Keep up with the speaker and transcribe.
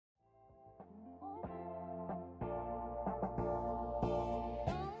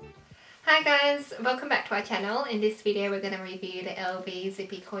Hi guys, welcome back to our channel. In this video we're going to review the LV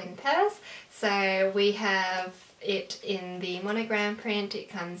Zippy coin purse. So we have it in the monogram print. It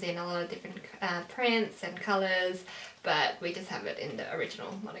comes in a lot of different prints and colours, but we just have it in the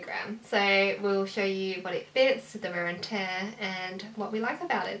original monogram. So we'll show you what it fits, the wear and tear, and what we like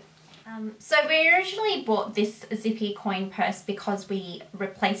about it. So we originally bought this Zippy coin purse because we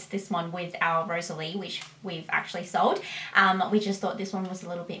replaced this one with our Rosalie, which we've actually sold. We just thought this one was a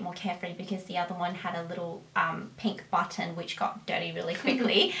little bit more carefree because the other one had a little pink button which got dirty really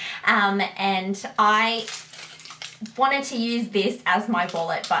quickly. And I wanted to use this as my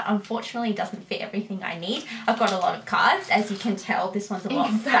wallet, but unfortunately it doesn't fit everything I need. I've got a lot of cards, as you can tell. This one's a lot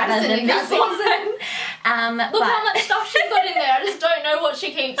fatter than this one. Look how much stuff she's got in there. I just don't know what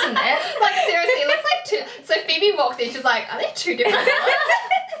she keeps in there. Like seriously, it looks like two. So Phoebe walked in, she's like, are they two different wallets?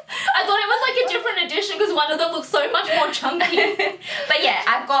 I thought it was like a different edition because one of them looks so much more chunky. But yeah,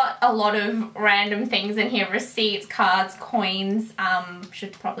 I've got a lot of random things in here. Receipts, cards, coins.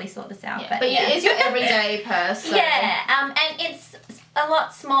 Should probably sort this out. Yeah, but yeah, it's your everyday purse. So. Yeah, and it's a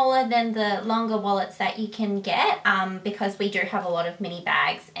lot smaller than the longer wallets that you can get because we do have a lot of mini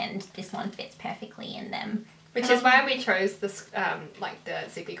bags and this one fits perfectly in them. Which is why we chose this, like the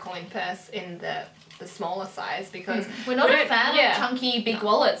Zippy coin purse in the smaller size, because we're not a fan of chunky big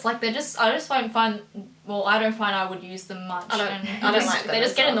wallets. Like I just don't find, well, I don't find I would use them much. I don't like them. They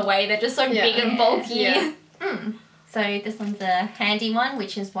just get in the way. They're just so big and bulky. Yeah. So this one's a handy one,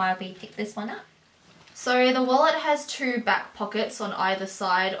 which is why we picked this one up. So the wallet has two back pockets on either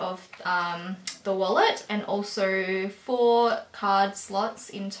side of the wallet, and also 4 card slots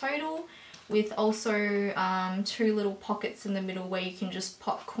in total, with also 2 little pockets in the middle where you can just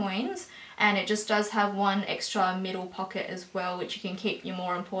pop coins. And it just does have one extra middle pocket as well, which you can keep your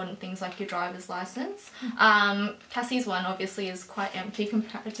more important things like your driver's license. Cassie's one obviously is quite empty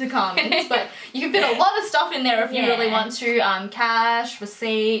compared to Carmen's, but you can fit a lot of stuff in there if you really want to. Cash,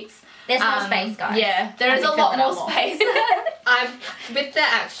 receipts. There's more space, guys. Yeah, there is a lot more space. With the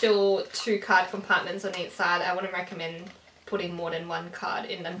actual 2 card compartments on each side, I wouldn't recommend putting more than 1 card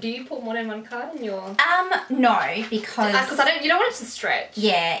in them. Do you put more than 1 card in your? No, because you don't want it to stretch.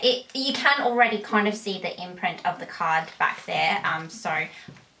 Yeah, you can already kind of see the imprint of the card back there. So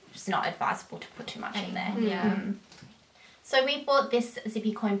it's not advisable to put too much in there. Yeah. So we bought this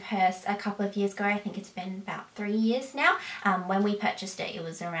Zippy coin purse a couple of years ago. I think it's been about 3 years now. When we purchased it, it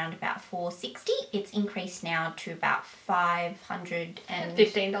was around about $460. It's increased now to about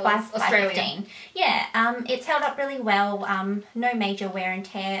 $515 Australian. Yeah, it's held up really well. No major wear and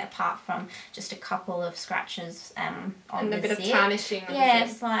tear apart from just a couple of scratches on and the a bit zip. of tarnishing. Yeah,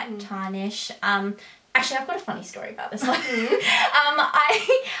 slight tarnish. Actually, I've got a funny story about this one.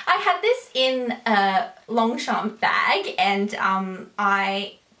 I had this in a Longchamp bag, and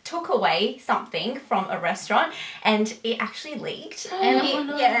I took away something from a restaurant and it actually leaked. And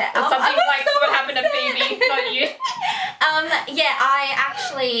something like what happened to Phoebe, not you. Yeah, I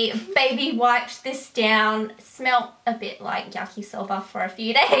actually baby wiped this down. Smelled a bit like yucky soba for a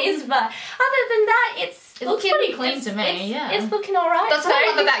few days, but other than that, it looks pretty clean to me. It's looking alright. That's what I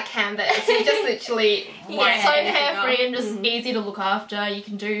love about canvas. You just literally it's so carefree and just easy to look after. You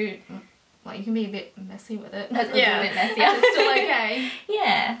can do. Like, you can be a bit messy with it. A little bit messy. And it's still okay.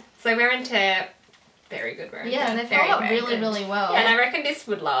 Yeah. So wear and tear, very good wear and tear. Yeah, they felt up really well. Yeah, and I reckon this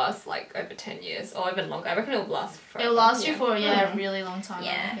would last like over 10 years or even longer. I reckon it'll last forever. It'll last you for a really long time.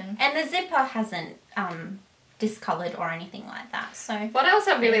 Yeah. I reckon. And the zipper hasn't discoloured or anything like that. So what else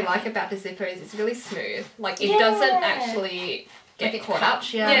I really like about the zipper is it's really smooth. Like it doesn't actually get caught up.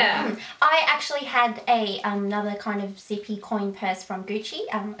 Yeah. I actually had another kind of zippy coin purse from Gucci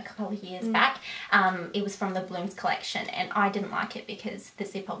a couple of years back. It was from the Blooms collection, and I didn't like it because the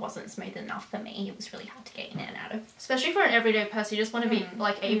zipper wasn't smooth enough for me. It was really hard to get in and out of. Especially for an everyday purse, you just want to be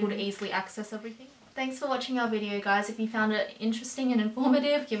like able to easily access everything. Thanks for watching our video, guys. If you found it interesting and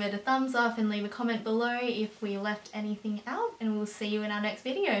informative, give it a thumbs up and leave a comment below if we left anything out, and we'll see you in our next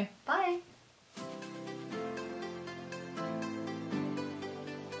video. Bye!